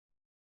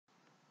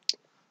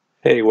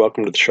Hey,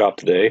 welcome to the shop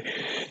today.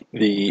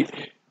 The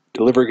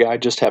delivery guy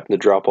just happened to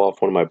drop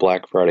off one of my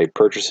Black Friday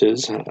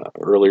purchases.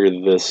 Earlier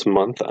this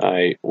month,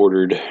 I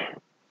ordered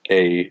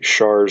a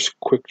Shars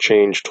quick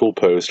change tool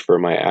post for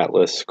my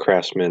Atlas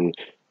Craftsman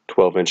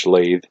 12-inch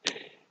lathe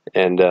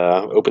and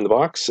opened the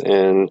box,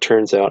 and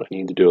turns out I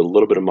need to do a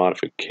little bit of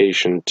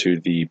modification to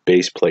the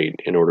base plate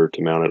in order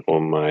to mount it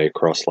on my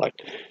cross slide.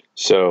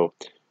 So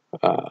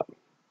uh,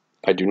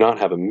 I do not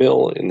have a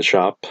mill in the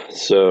shop,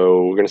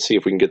 so we're going to see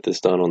if we can get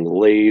this done on the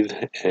lathe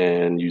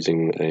and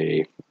using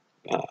a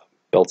uh,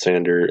 belt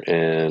sander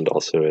and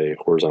also a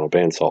horizontal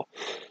bandsaw.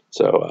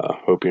 So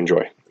hope you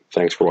enjoy.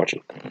 Thanks for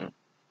watching.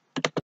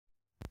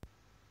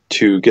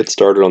 To get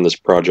started on this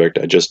project,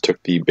 I just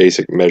took the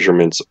basic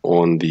measurements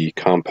on the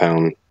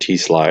compound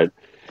T-slide.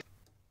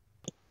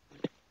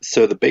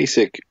 So the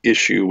basic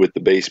issue with the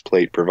base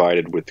plate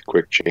provided with the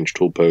quick change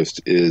tool post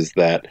is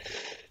that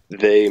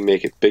they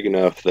make it big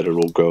enough that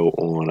it'll go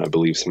on, I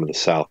believe, some of the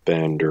South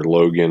Bend or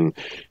Logan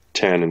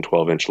 10 and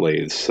 12-inch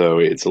lathes. So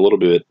it's a little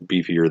bit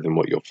beefier than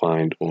what you'll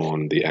find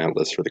on the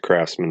Atlas or the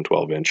Craftsman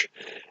 12-inch.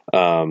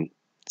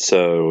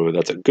 So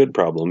that's a good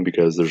problem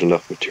because there's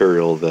enough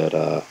material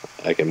that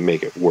I can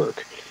make it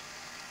work.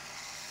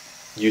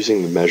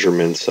 Using the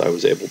measurements, I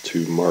was able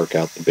to mark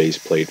out the base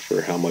plate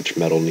for how much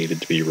metal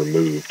needed to be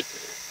removed.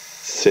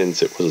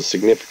 Since it was a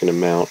significant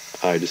amount,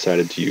 I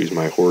decided to use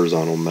my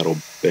horizontal metal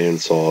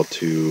bandsaw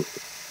to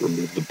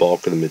remove the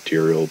bulk of the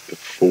material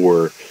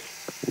before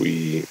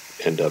we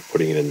end up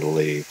putting it in the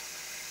lathe.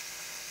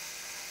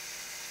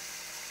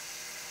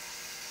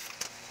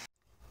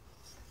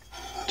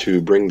 To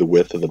bring the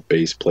width of the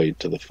base plate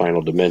to the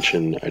final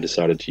dimension, I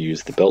decided to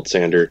use the belt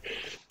sander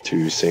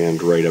to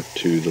sand right up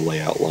to the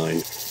layout line.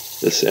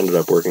 This ended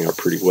up working out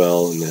pretty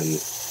well, and then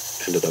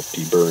ended up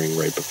deburring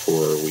right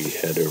before we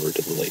head over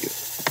to the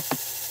lathe.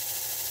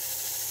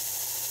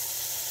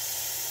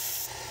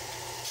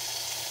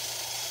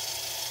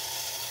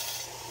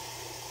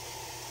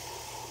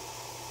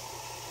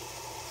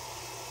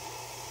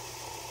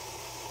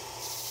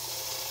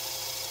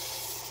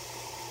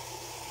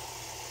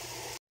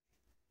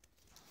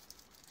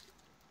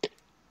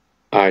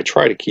 I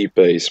try to keep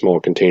a small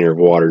container of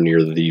water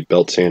near the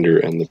belt sander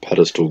and the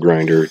pedestal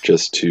grinder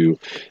just to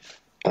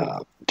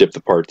dip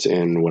the parts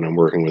in when I'm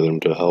working with them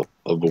to help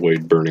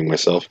avoid burning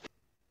myself.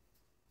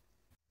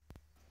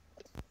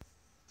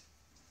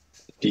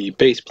 The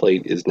base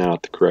plate is now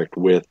at the correct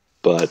width,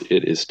 but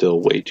it is still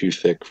way too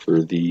thick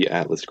for the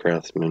Atlas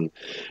Craftsman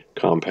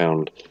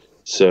compound.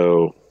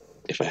 So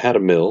if I had a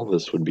mill,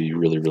 this would be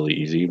really, really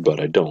easy, but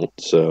I don't.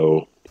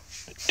 So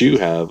I do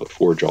have a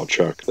 4-jaw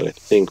chuck that I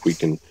think we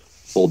can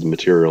fold the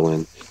material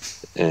in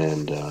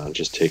and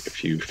just take a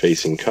few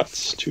facing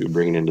cuts to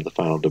bring it into the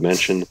final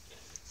dimension.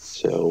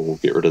 So we'll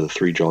get rid of the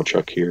 3-jaw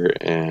chuck here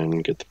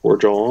and get the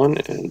 4-jaw on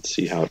and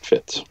see how it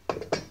fits.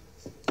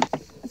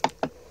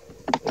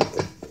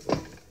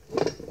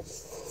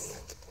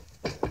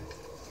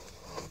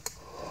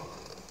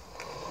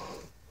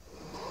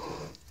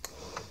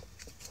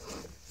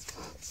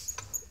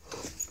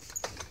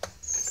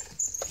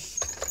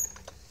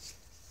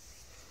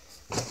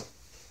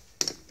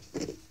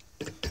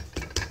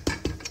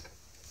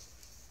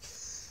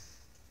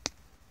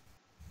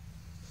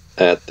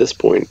 At this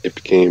point, it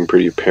became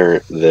pretty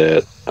apparent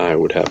that I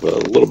would have a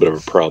little bit of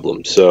a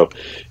problem. So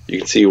you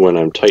can see when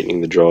I'm tightening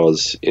the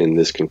jaws in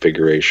this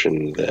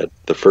configuration that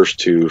the first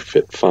two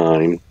fit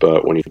fine,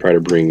 but when you try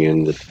to bring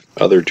in the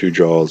other 2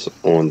 jaws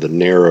on the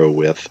narrow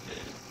width,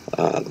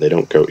 they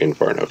don't go in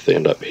far enough. They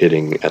end up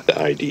hitting at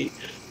the ID.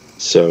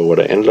 So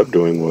what I ended up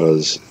doing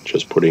was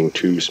just putting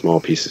 2 small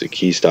pieces of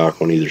key stock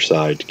on either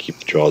side to keep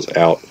the jaws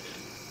out,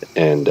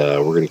 and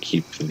we're going to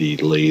keep the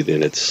lathe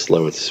in its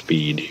slowest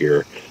speed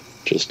here,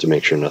 just to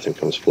make sure nothing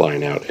comes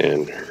flying out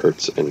and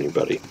hurts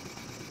anybody.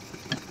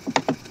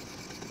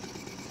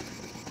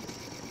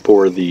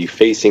 For the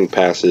facing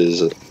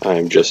passes,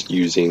 I'm just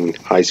using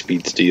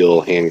high-speed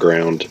steel hand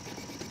ground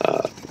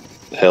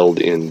held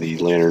in the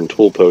lantern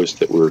tool post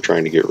that we were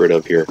trying to get rid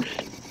of here,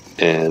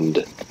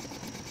 and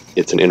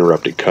it's an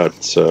interrupted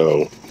cut,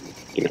 so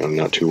I'm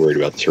not too worried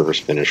about the surface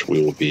finish.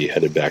 We will be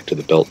headed back to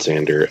the belt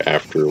sander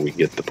after we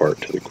get the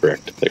part to the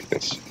correct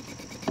thickness.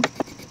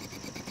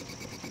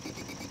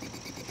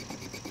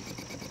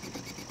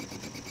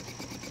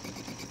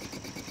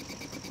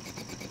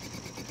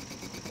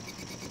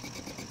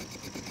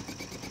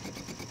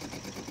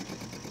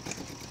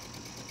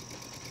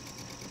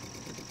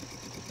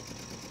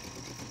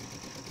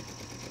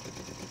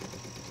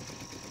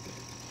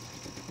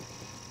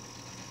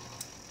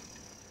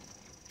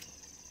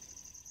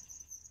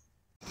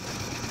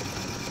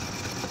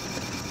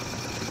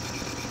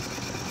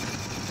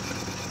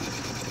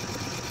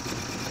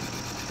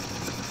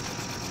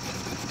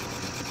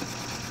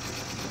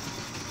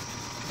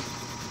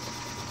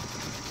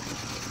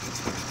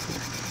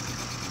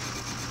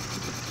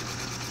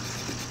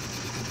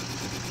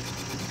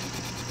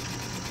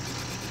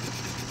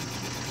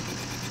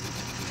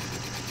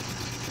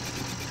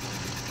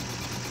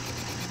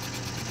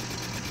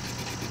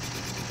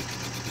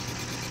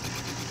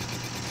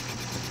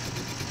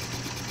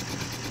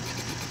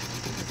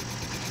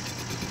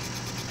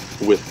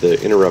 With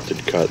the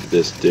interrupted cut,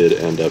 this did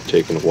end up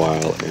taking a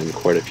while and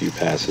quite a few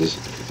passes,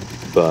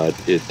 but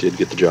it did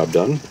get the job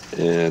done,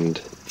 and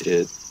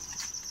it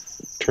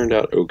turned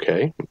out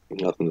okay.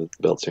 Nothing that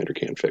the belt sander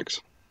can't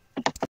fix.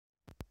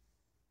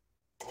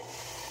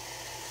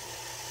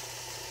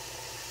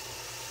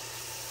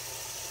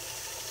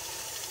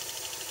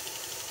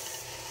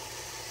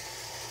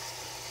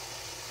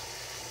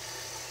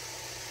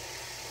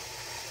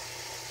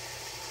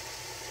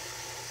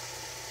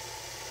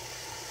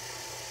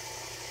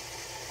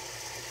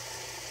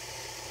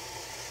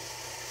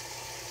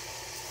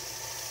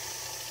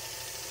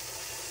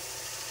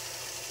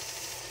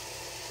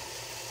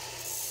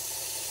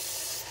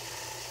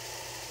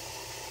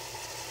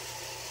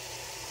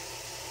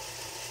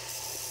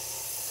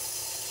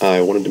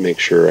 I wanted to make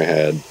sure I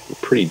had a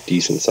pretty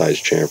decent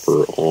sized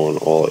chamfer on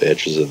all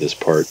edges of this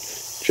part,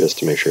 just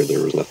to make sure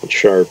there was nothing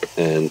sharp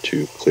and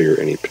to clear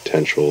any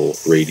potential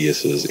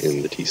radiuses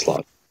in the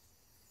T-slot.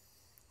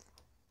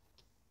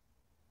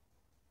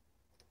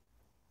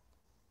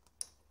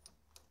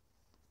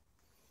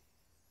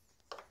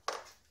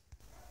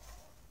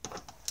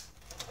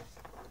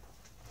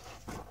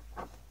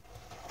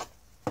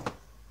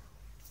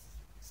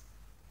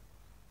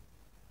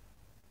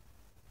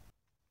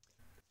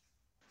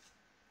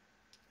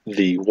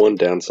 The one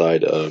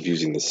downside of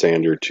using the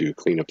sander to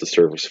clean up the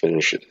surface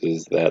finish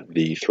is that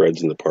the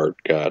threads in the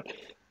part got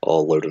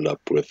all loaded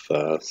up with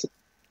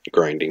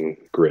grinding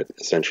grit,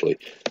 essentially.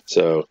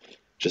 So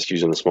just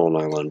using a small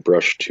nylon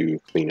brush to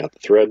clean out the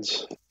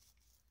threads.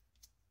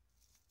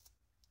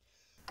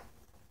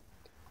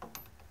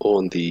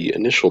 On the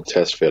initial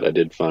test fit, I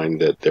did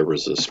find that there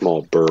was a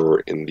small burr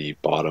in the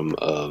bottom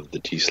of the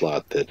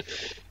T-slot that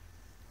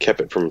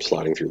kept it from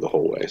sliding through the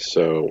whole way.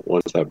 So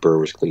once that burr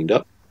was cleaned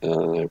up,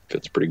 it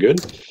fits pretty good.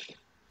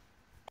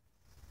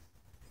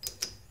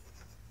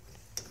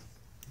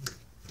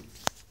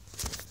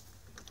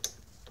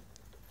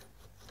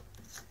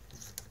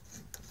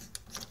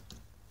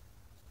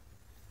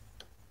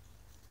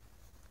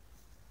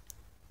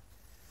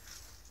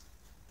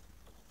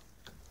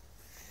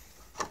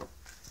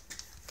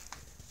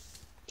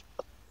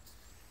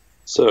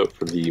 So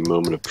for the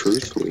moment of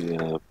truth, we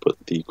put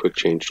the quick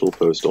change tool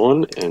post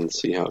on and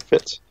see how it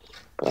fits.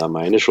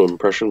 My initial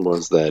impression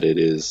was that it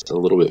is a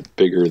little bit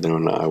bigger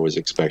than I was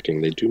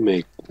expecting. They do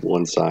make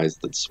one size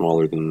that's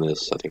smaller than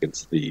this. I think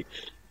it's the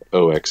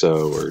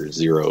OXO or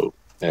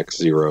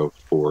 0X0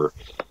 for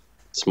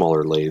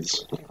smaller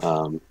lathes.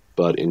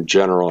 But in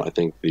general, I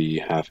think the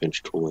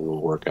half-inch tooling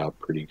will work out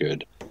pretty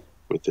good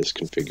with this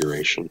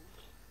configuration.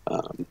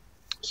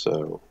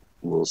 So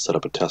we'll set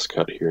up a test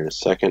cut here in a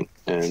second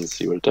and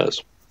see what it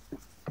does.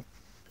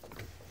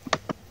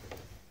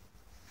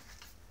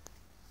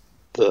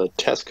 The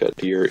test cut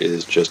here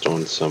is just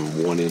on some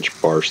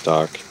 1-inch bar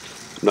stock.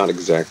 I'm not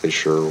exactly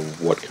sure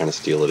what kind of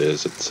steel it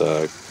is. It's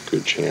a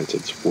good chance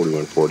it's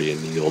 4140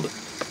 annealed,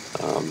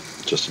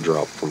 just a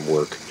drop from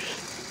work.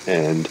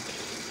 And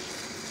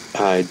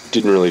I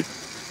didn't really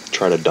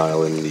try to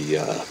dial in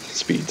the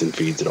speeds and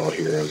feeds at all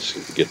here. I was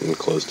getting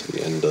close to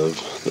the end of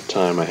the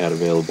time I had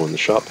available in the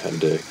shop.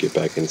 Had to get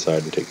back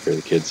inside and take care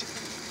of the kids.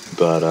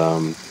 But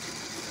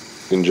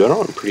in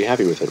general, I'm pretty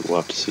happy with it. We'll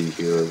have to see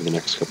here over the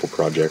next couple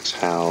projects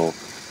how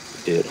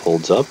it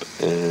holds up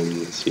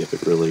and see if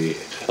it really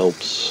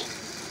helps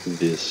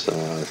this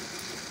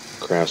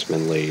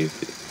craftsman lathe,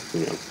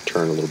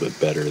 turn a little bit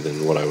better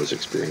than what I was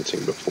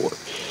experiencing before.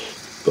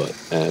 But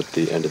at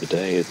the end of the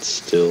day, it's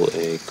still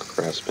a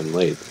craftsman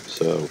lathe,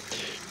 so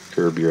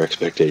curb your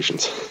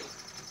expectations.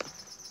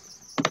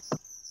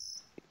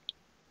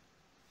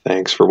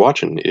 Thanks for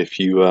watching. If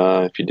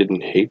you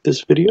didn't hate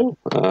this video,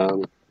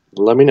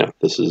 let me know.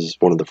 This is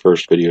one of the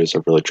first videos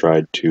I've really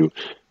tried to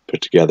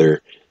put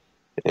together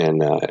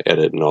and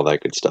edit and all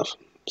that good stuff.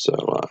 So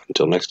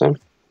until next time,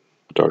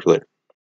 talk to you later.